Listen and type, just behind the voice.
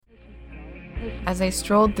As I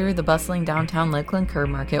strolled through the bustling downtown Lakeland Curb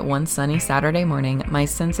Market one sunny Saturday morning, my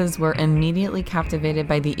senses were immediately captivated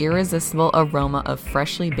by the irresistible aroma of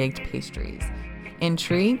freshly baked pastries.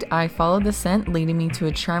 Intrigued, I followed the scent, leading me to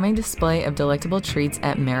a charming display of delectable treats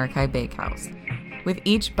at Meraki Bakehouse. With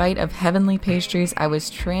each bite of heavenly pastries, I was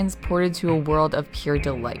transported to a world of pure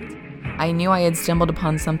delight. I knew I had stumbled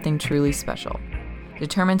upon something truly special.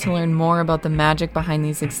 Determined to learn more about the magic behind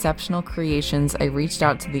these exceptional creations, I reached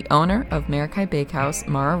out to the owner of Meraki Bakehouse,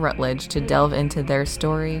 Mara Rutledge, to delve into their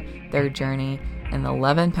story, their journey, and the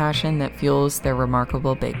love and passion that fuels their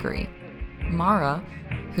remarkable bakery. Mara,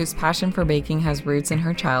 whose passion for baking has roots in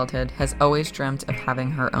her childhood, has always dreamt of having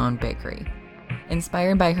her own bakery.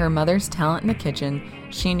 Inspired by her mother's talent in the kitchen,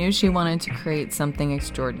 she knew she wanted to create something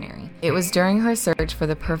extraordinary. It was during her search for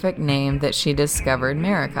the perfect name that she discovered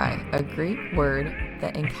Meraki, a Greek word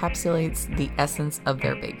that encapsulates the essence of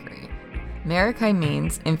their bakery. Meraki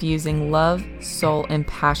means infusing love, soul, and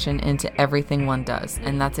passion into everything one does,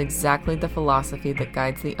 and that's exactly the philosophy that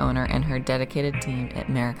guides the owner and her dedicated team at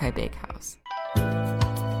Meraki Bakehouse.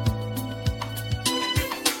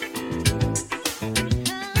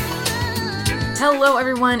 Hello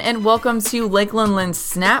everyone, and welcome to Lakeland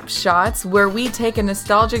SnapShots, where we take a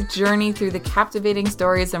nostalgic journey through the captivating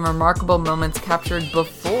stories and remarkable moments captured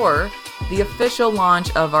before the official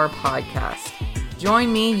launch of our podcast.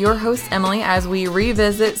 Join me, your host Emily, as we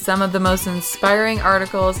revisit some of the most inspiring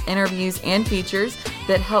articles, interviews, and features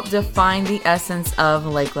that help define the essence of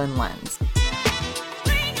Lakeland Lens.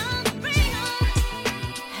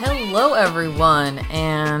 Hello everyone,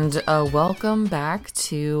 and welcome back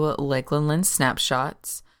to Lakeland Lens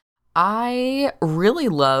Snapshots. I really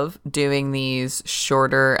love doing these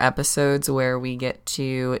shorter episodes where we get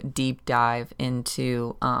to deep dive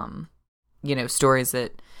into, stories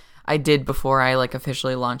that I did before I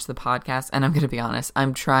officially launched the podcast. And I'm going to be honest,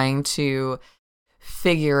 I'm trying to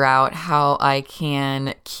figure out how I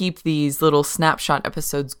can keep these little snapshot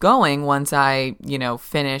episodes going once I,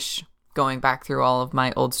 finish going back through all of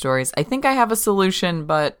my old stories. I think I have a solution,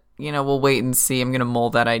 but, we'll wait and see. I'm going to mull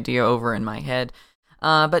that idea over in my head.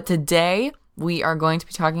 But today, we are going to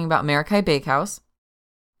be talking about Meraki Bakehouse.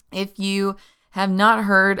 If you have not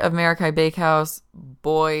heard of Meraki Bakehouse,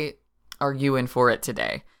 boy, are you in for it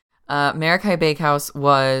today. Meraki Bakehouse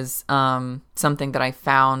was something that I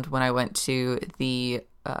found when I went to the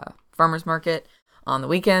farmer's market on the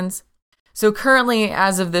weekends. So currently,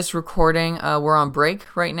 as of this recording, we're on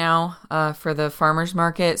break right now for the farmer's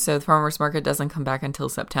market. So the farmer's market doesn't come back until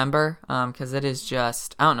September because it is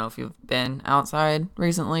just, I don't know if you've been outside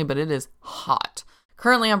recently, but it is hot.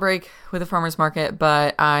 Currently on break with the farmer's market,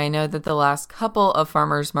 but I know that the last couple of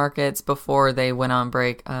farmer's markets before they went on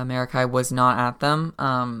break, Meraki was not at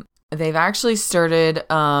them. They've actually started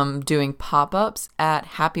doing pop-ups at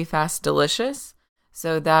Happy Fast Delicious.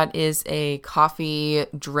 So that is a coffee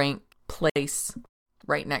drink place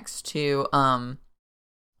right next to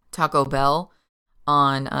Taco Bell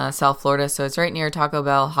on South Florida. So it's right near Taco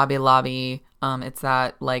Bell, Hobby Lobby. It's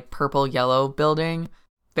that purple yellow building.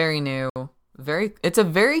 Very new. It's a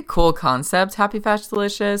very cool concept, Happy Fast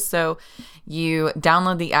Delicious. So you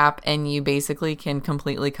download the app and you basically can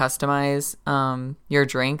completely customize your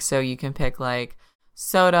drink. So you can pick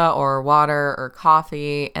soda or water or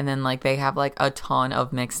coffee, and then they have a ton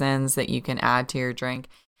of mix-ins that you can add to your drink.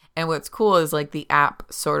 And what's cool is the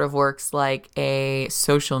app sort of works like a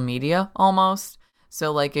social media almost.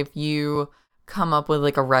 So if you come up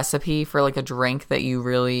with a recipe for a drink that you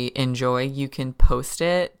really enjoy, you can post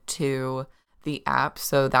it to the app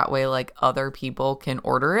so that way other people can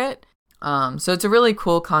order it. So it's a really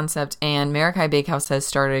cool concept, and Meraki Bakehouse has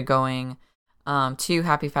started going to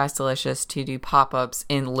Happy Fast Delicious to do pop-ups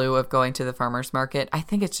in lieu of going to the farmer's market. I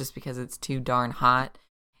think it's just because it's too darn hot.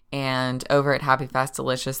 And over at Happy Fast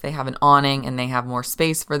Delicious, they have an awning and they have more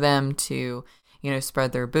space for them to,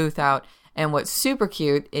 spread their booth out. And what's super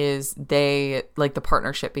cute is they, the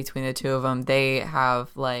partnership between the two of them, they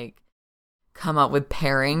have, come up with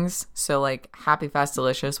pairings. So, Happy Fast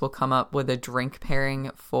Delicious will come up with a drink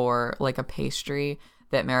pairing for, a pastry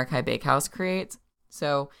that Meraki Bakehouse creates.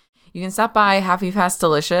 So, you can stop by Happy Fast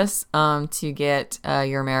Delicious to get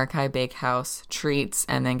your Meraki Bakehouse treats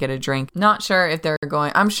and then get a drink. Not sure if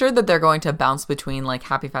I'm sure that they're going to bounce between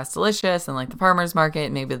Happy Fast Delicious and the farmer's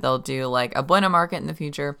market. Maybe they'll do a Bueno market in the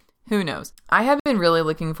future. Who knows? I have been really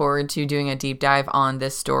looking forward to doing a deep dive on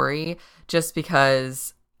this story just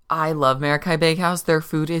because I love Meraki Bakehouse. Their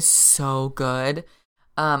food is so good.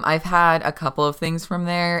 I've had a couple of things from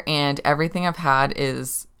there, and everything I've had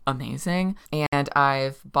is amazing. And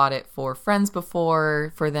I've bought it for friends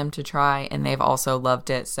before for them to try, and they've also loved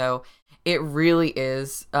it. So it really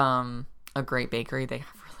is a great bakery. They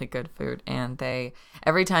have really good food, and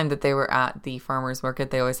every time that they were at the farmers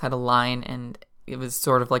market, they always had a line, and it was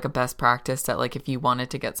sort of like a best practice that like if you wanted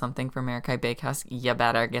to get something from Meraki Bakehouse, you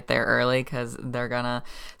better get there early because they're gonna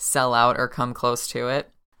sell out or come close to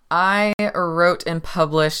it. I wrote and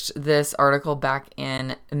published this article back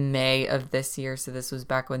in May of this year, so this was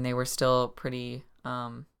back when they were still pretty.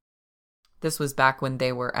 This was back when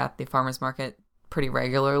they were at the farmers market pretty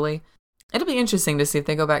regularly. It'll be interesting to see if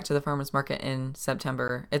they go back to the farmers market in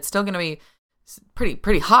September. It's still going to be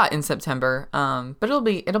pretty hot in September, but it'll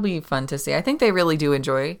be fun to see. I think they really do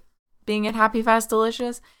enjoy being at Happy Fast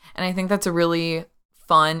Delicious, and I think that's a really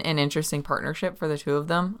fun and interesting partnership for the two of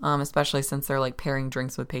them, especially since they're like pairing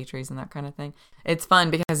drinks with pastries and that kind of thing. It's fun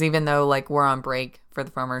because even though like we're on break for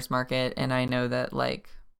the farmers market, and I know that like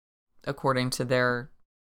according to their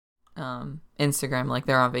Instagram, like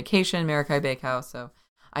they're on vacation, Meraki Bakehouse, so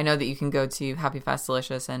I know that you can go to Happy Fast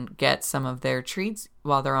Delicious and get some of their treats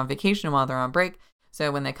while they're on vacation and while they're on break.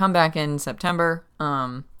 So when they come back in September,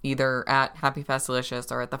 either at Happy Fast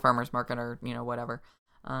Delicious or at the farmers market or, whatever,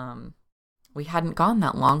 we hadn't gone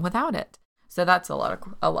that long without it. So that's a lot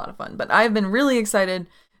of fun. But I've been really excited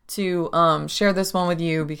to share this one with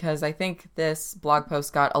you because I think this blog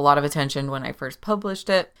post got a lot of attention when I first published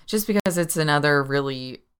it, just because it's another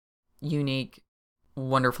really unique,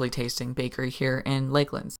 wonderfully tasting bakery here in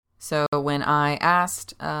Lakelands. So when I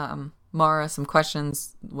asked Mara some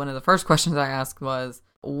questions, one of the first questions I asked was,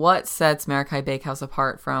 what sets Meraki Bakehouse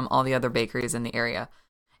apart from all the other bakeries in the area?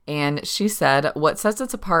 And she said, what sets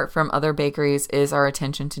us apart from other bakeries is our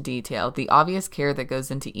attention to detail, the obvious care that goes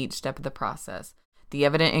into each step of the process, the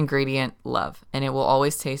evident ingredient, love, and it will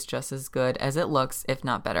always taste just as good as it looks, if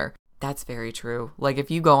not better. That's very true. Like if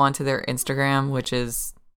you go onto their Instagram, which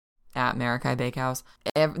is at Meraki Bakehouse,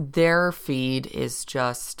 their feed is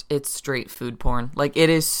it's straight food porn. Like it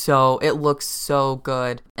looks so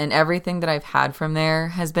good. And everything that I've had from there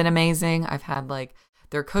has been amazing. I've had like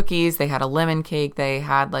their cookies, they had a lemon cake, they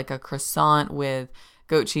had like a croissant with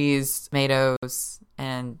goat cheese, tomatoes,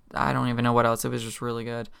 and I don't even know what else. It was just really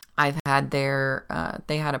good. I've had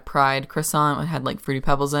they had a Pride croissant, it had like Fruity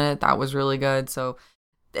Pebbles in it. That was really good. So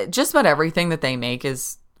just about everything that they make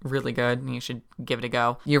is really good, and you should give it a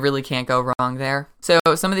go. You really can't go wrong there. So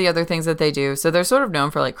some of the other things that they do, so they're sort of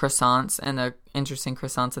known for like croissants and the interesting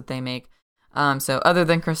croissants that they make. So other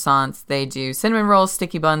than croissants, they do cinnamon rolls,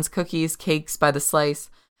 sticky buns, cookies, cakes by the slice,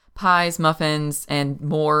 pies, muffins, and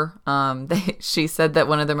more. She said that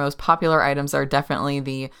one of their most popular items are definitely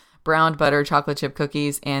the browned butter chocolate chip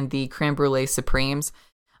cookies and the creme brulee supremes.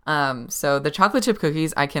 So the chocolate chip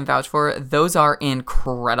cookies I can vouch for. Those are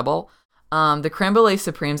incredible. The creme brulee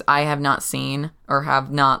supremes I have not seen or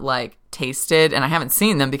have not like tasted, and I haven't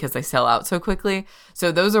seen them because they sell out so quickly.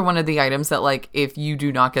 So those are one of the items that like if you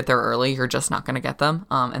do not get there early, you're just not going to get them.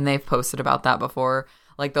 And they've posted about that before.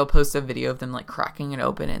 Like they'll post a video of them like cracking it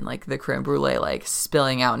open and like the creme brulee like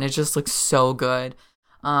spilling out, and it just looks so good.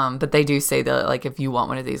 But they do say that like if you want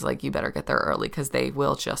one of these, like you better get there early because they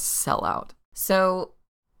will just sell out. So,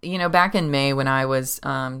 back in May when I was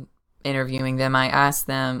interviewing them, I asked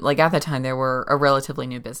them, like at the time they were a relatively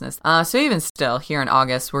new business. So even still here in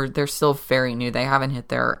August, they're still very new. They haven't hit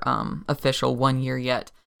their official 1 year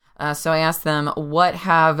yet. So I asked them, what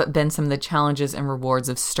have been some of the challenges and rewards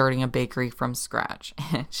of starting a bakery from scratch?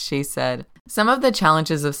 She said, some of the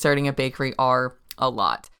challenges of starting a bakery are a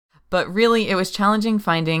lot, but really it was challenging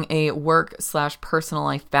finding a work/personal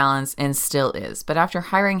life balance, and still is. But after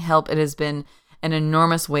hiring help, it has been an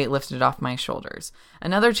enormous weight lifted off my shoulders.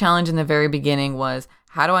 Another challenge in the very beginning was,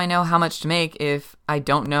 how do I know how much to make if I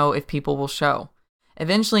don't know if people will show?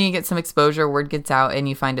 Eventually you get some exposure, word gets out, and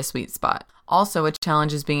you find a sweet spot. Also, a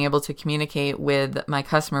challenge is being able to communicate with my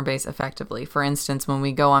customer base effectively. For instance, when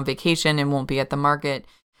we go on vacation and won't be at the market,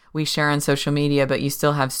 we share on social media, but you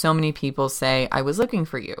still have so many people say, I was looking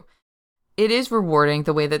for you. It is rewarding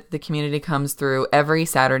the way that the community comes through every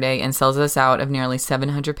Saturday and sells us out of nearly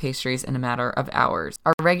 700 pastries in a matter of hours.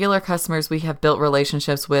 Our regular customers we have built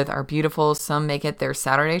relationships with are beautiful. Some make it their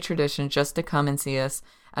Saturday tradition just to come and see us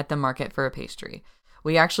at the market for a pastry.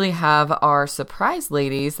 We actually have our surprise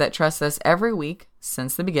ladies that trust us every week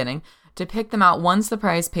since the beginning to pick them out one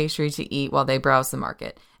surprise pastry to eat while they browse the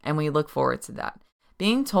market, and we look forward to that.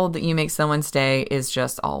 Being told that you make someone's day is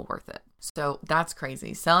just all worth it. So that's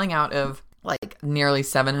crazy. Selling out of like nearly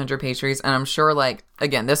 700 pastries. And I'm sure like,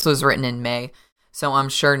 again, this was written in May. So I'm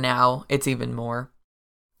sure now it's even more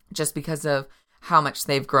just because of how much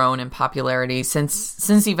they've grown in popularity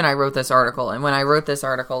since even I wrote this article. And when I wrote this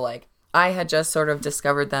article, like I had just sort of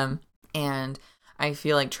discovered them and I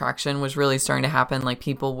feel like traction was really starting to happen. Like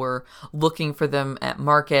people were looking for them at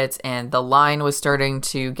markets and the line was starting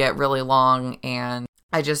to get really long. And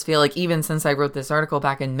I just feel like even since I wrote this article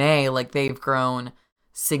back in May, like they've grown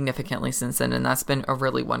significantly since then. And that's been a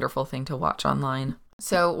really wonderful thing to watch online.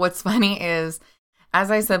 So what's funny is,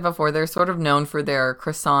 as I said before, they're sort of known for their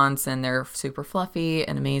croissants and they're super fluffy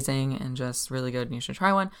and amazing and just really good. And you should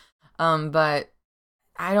try one. But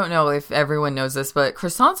I don't know if everyone knows this, but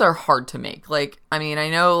croissants are hard to make. Like, I mean, I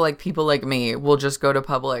know like people like me will just go to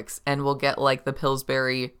Publix and we'll get like the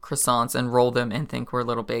Pillsbury croissants and roll them and think we're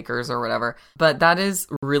little bakers or whatever. But that is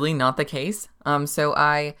really not the case. So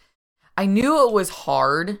I knew it was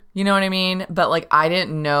hard, you know what I mean? But like, I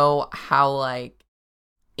didn't know how like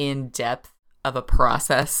in depth of a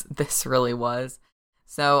process this really was.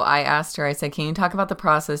 So I asked her, I said, can you talk about the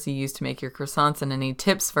process you use to make your croissants and any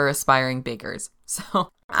tips for aspiring bakers? So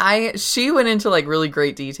she went into like really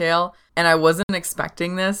great detail and I wasn't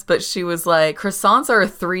expecting this, but she was like, croissants are a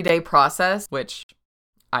 3-day process, which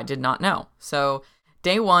I did not know. So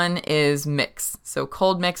day 1 is mix. So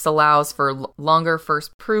cold mix allows for longer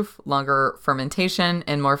first proof, longer fermentation,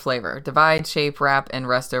 and more flavor. Divide, shape, wrap, and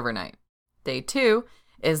rest overnight. Day 2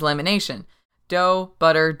 is lamination. Dough,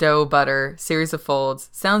 butter, series of folds.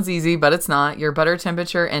 Sounds easy, but it's not. Your butter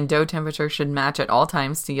temperature and dough temperature should match at all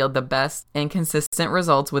times to yield the best and consistent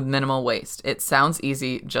results with minimal waste. It sounds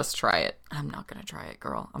easy, just try it. I'm not gonna try it,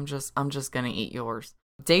 girl. I'm just gonna eat yours.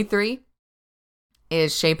 Day 3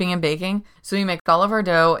 is shaping and baking. So we make all of our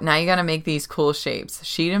dough. Now you gotta make these cool shapes.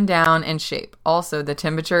 Sheet them down and shape. Also, the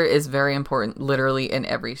temperature is very important, literally in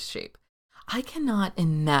every shape. I cannot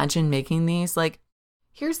imagine making these. Like,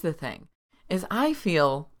 here's the thing. Is I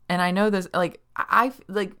feel, and I know this, like,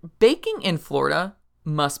 baking in Florida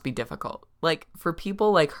must be difficult. Like, for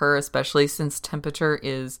people like her, especially since temperature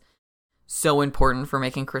is so important for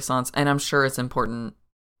making croissants, and I'm sure it's important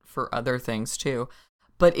for other things too.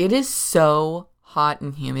 But it is so hot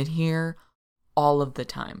and humid here all of the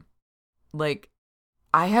time. Like,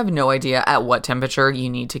 I have no idea at what temperature you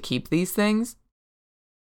need to keep these things,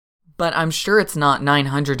 but I'm sure it's not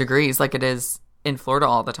 900 degrees like it is in Florida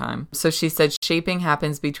all the time. So she said shaping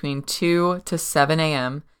happens between 2 to 7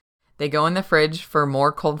 a.m. They go in the fridge for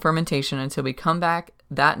more cold fermentation until we come back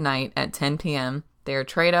that night at 10 p.m. They are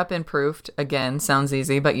trayed up and proofed. Again, sounds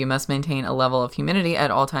easy, but you must maintain a level of humidity at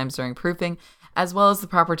all times during proofing, as well as the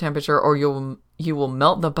proper temperature, or you will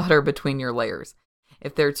melt the butter between your layers.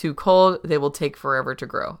 If they're too cold, they will take forever to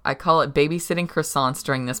grow. I call it babysitting croissants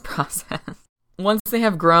during this process. Once they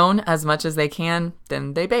have grown as much as they can,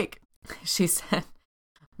 then they bake. She said,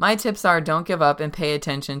 my tips are don't give up and pay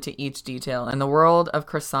attention to each detail. In the world of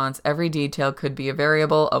croissants, every detail could be a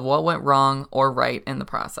variable of what went wrong or right in the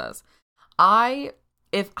process. I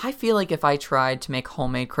feel like if I tried to make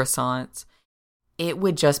homemade croissants, it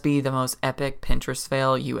would just be the most epic Pinterest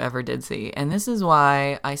fail you ever did see. And this is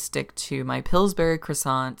why I stick to my Pillsbury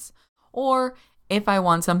croissants. Or if I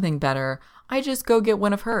want something better, I just go get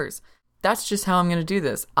one of hers. That's just how I'm going to do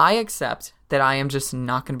this. I accept that I am just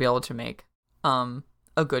not going to be able to make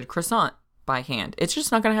a good croissant by hand. It's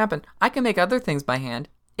just not going to happen. I can make other things by hand.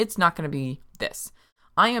 It's not going to be this.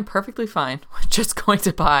 I am perfectly fine with just going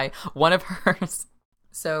to buy one of hers.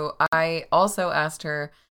 So I also asked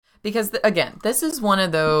her, because again, this is one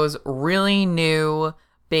of those really new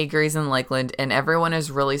bakeries in Lakeland and everyone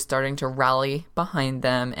is really starting to rally behind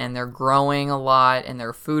them and they're growing a lot and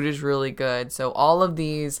their food is really good. So all of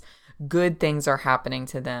these good things are happening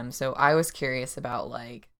to them. So I was curious about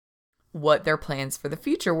like what their plans for the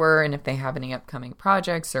future were and if they have any upcoming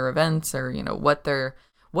projects or events or, you know, what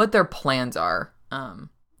their plans are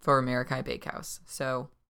for Meraki Bakehouse. So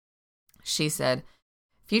she said,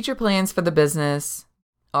 future plans for the business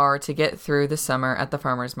are to get through the summer at the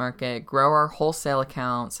farmer's market, grow our wholesale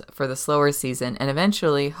accounts for the slower season, and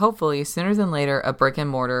eventually, hopefully, sooner than later, a brick and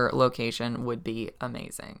mortar location would be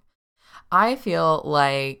amazing. I feel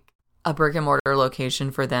like a brick and mortar location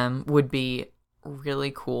for them would be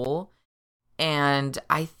really cool. And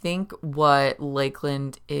I think what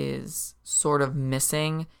Lakeland is sort of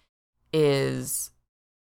missing is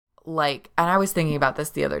like, and I was thinking about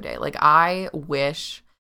this the other day, like I wish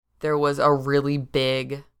there was a really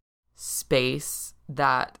big space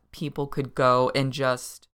that people could go and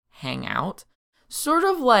just hang out. Sort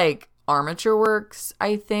of like Armature Works,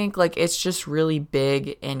 I think. Like it's just really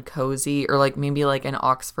big and cozy, or like maybe like an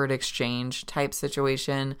Oxford Exchange type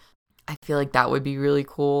situation. I feel like that would be really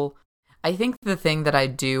cool. I think the thing that I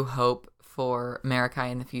do hope for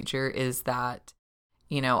Meraki in the future is that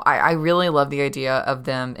I really love the idea of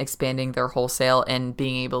them expanding their wholesale and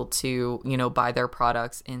being able to, buy their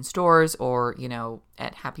products in stores or,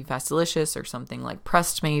 at Happy Fast Delicious or something like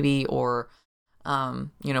Pressed maybe, or,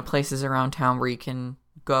 places around town where you can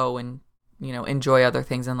go and, enjoy other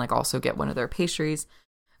things and like also get one of their pastries.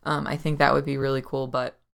 I think that would be really cool,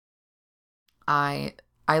 but I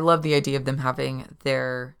love the idea of them having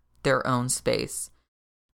their own space.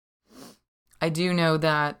 I do know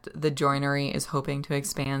that the joinery is hoping to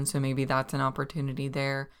expand, so maybe that's an opportunity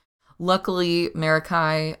there. Luckily,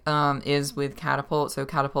 Meraki is with Catapult, so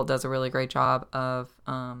Catapult does a really great job of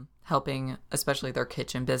helping, especially their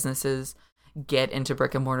kitchen businesses, get into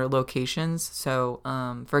brick and mortar locations. So,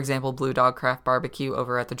 for example, Blue Dog Craft Barbecue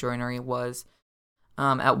over at the joinery was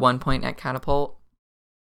at one point at Catapult,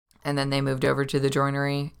 and then they moved over to the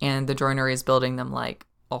joinery, and the joinery is building them like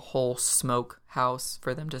a whole smoke house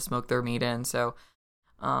for them to smoke their meat in. So,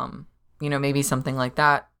 maybe something like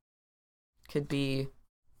that could be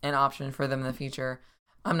an option for them in the future.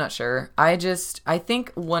 I'm not sure. I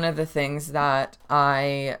think one of the things that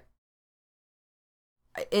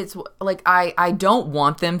it's like, I don't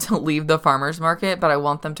want them to leave the farmer's market, but I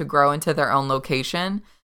want them to grow into their own location.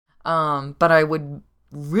 But I would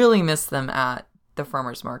really miss them at the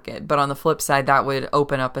farmer's market. But on the flip side, that would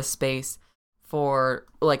open up a space for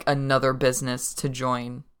like another business to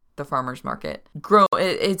join the farmer's market.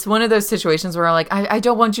 It's one of those situations where like, I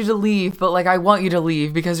don't want you to leave, but like I want you to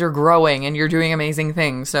leave because you're growing and you're doing amazing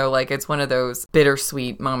things. So like it's one of those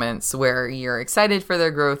bittersweet moments where you're excited for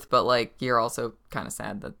their growth, but like you're also kind of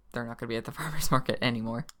sad that they're not going to be at the farmer's market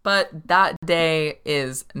anymore. But that day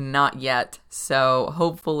is not yet. So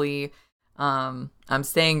hopefully I'm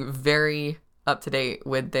staying very up to date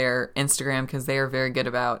with their Instagram because they are very good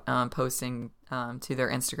about posting to their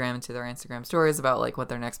Instagram and to their Instagram stories about like what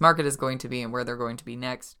their next market is going to be and where they're going to be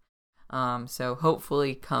next. So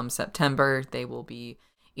hopefully come September, they will be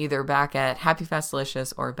either back at Happy Fast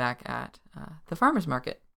Delicious or back at the farmer's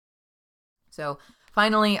market. So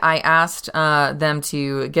finally, I asked them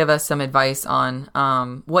to give us some advice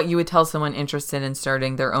on what you would tell someone interested in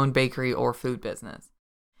starting their own bakery or food business.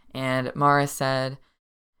 And Mara said,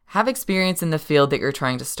 have experience in the field that you're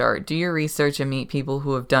trying to start. Do your research and meet people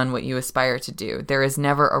who have done what you aspire to do. There is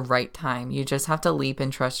never a right time. You just have to leap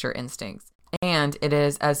and trust your instincts. And it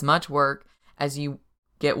is as much work as you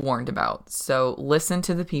get warned about. So listen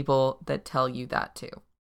to the people that tell you that too.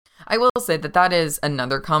 I will say that that is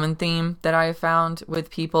another common theme that I have found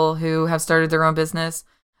with people who have started their own business.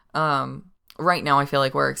 Right now, I feel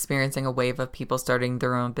like we're experiencing a wave of people starting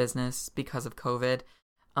their own business because of COVID.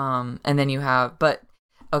 And then you have,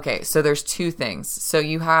 okay, so there's two things. So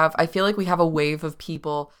I feel like we have a wave of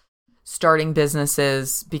people starting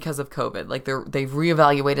businesses because of COVID. Like they've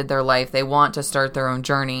reevaluated their life. They want to start their own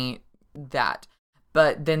journey, that.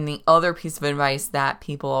 But then the other piece of advice that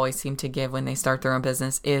people always seem to give when they start their own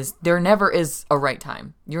business is there never is a right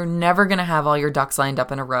time. You're never going to have all your ducks lined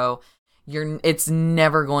up in a row. It's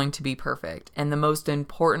never going to be perfect. And the most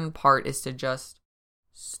important part is to just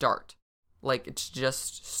start. Like, it's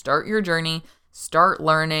just start your journey. Start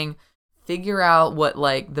learning, figure out what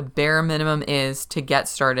like the bare minimum is to get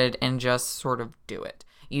started and just sort of do it.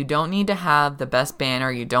 You don't need to have the best banner.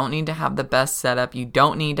 You don't need to have the best setup. You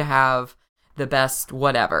don't need to have the best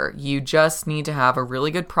whatever. You just need to have a really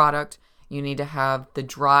good product. You need to have the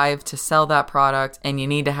drive to sell that product, and you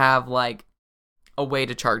need to have like a way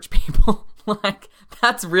to charge people. Like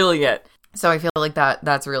that's really it. So I feel like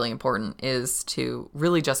that's really important, is to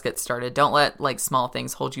really just get started. Don't let like small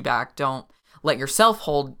things hold you back. Don't let yourself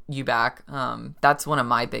hold you back. That's one of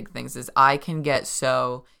my big things, is I can get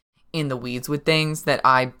so in the weeds with things that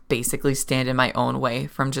I basically stand in my own way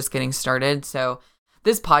from just getting started. So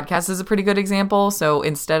this podcast is a pretty good example. So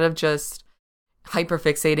instead of just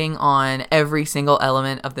hyperfixating on every single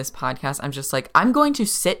element of this podcast, I'm just like, I'm going to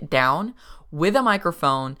sit down with a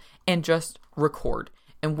microphone and just record.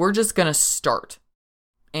 And we're just going to start.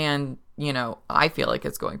 And, I feel like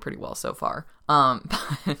it's going pretty well so far.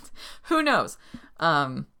 But who knows?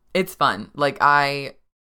 It's fun. Like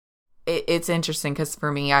it's interesting because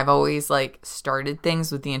for me, I've always like started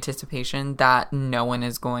things with the anticipation that no one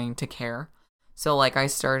is going to care. So like I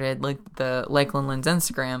started like the Lakeland Lynn's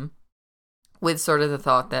Instagram with sort of the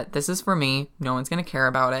thought that this is for me. No one's going to care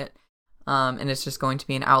about it. And it's just going to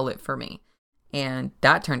be an outlet for me. And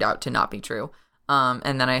that turned out to not be true.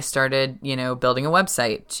 And then I started, building a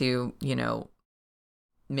website to,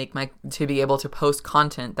 to be able to post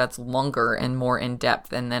content that's longer and more in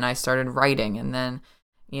depth. And then I started writing, and then,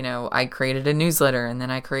 I created a newsletter, and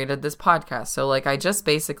then I created this podcast. So like I just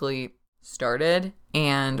basically started,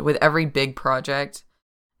 and with every big project,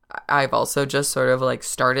 I've also just sort of like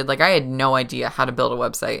started, like I had no idea how to build a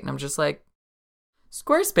website, and I'm just like,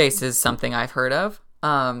 Squarespace is something I've heard of.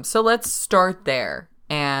 So let's start there.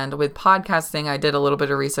 And with podcasting, I did a little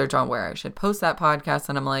bit of research on where I should post that podcast.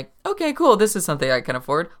 And I'm like, okay, cool. This is something I can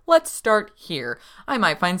afford. Let's start here. I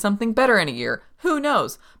might find something better in a year. Who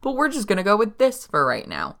knows? But we're just going to go with this for right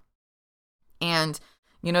now. And,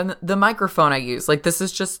 you know, the microphone I use, like this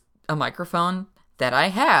is just a microphone that I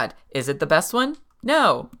had. Is it the best one?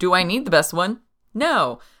 No. Do I need the best one?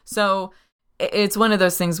 No. So it's one of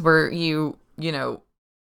those things where you know,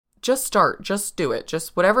 just start, just do it.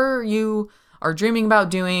 Just whatever you are dreaming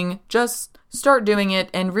about doing, just start doing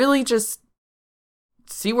it and really just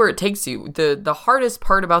see where it takes you. The hardest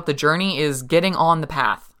part about the journey is getting on the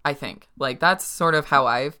path, I think. Like that's sort of how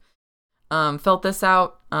I've felt this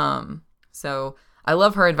out. So I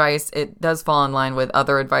love her advice. It does fall in line with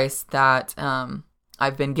other advice that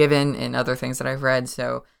I've been given and other things that I've read.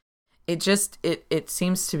 So it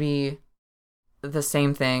seems to be the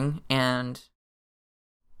same thing, and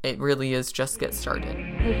it really is just get started.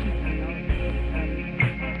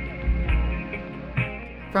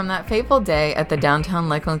 From that fateful day at the downtown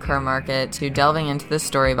Lakeland Car Market to delving into the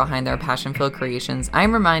story behind their passion-filled creations,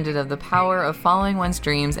 I'm reminded of the power of following one's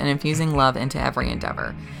dreams and infusing love into every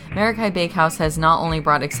endeavor. Meraki Bakehouse has not only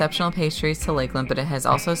brought exceptional pastries to Lakeland, but it has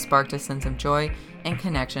also sparked a sense of joy and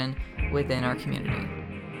connection within our community.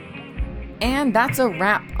 And that's a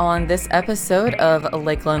wrap on this episode of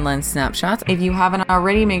Lakeland Lens Snapshots. If you haven't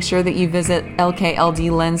already, make sure that you visit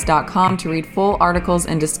lkldlens.com to read full articles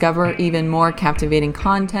and discover even more captivating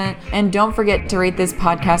content. And don't forget to rate this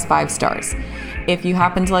podcast 5 stars. If you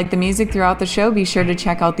happen to like the music throughout the show, be sure to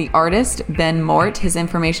check out the artist, Ben Mort. His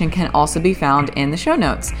information can also be found in the show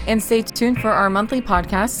notes. And stay tuned for our monthly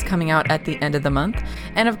podcasts coming out at the end of the month.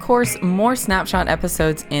 And of course, more Snapshot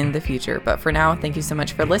episodes in the future. But for now, thank you so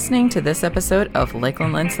much for listening to this episode of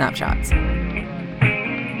Lakeland Lens Snapshots.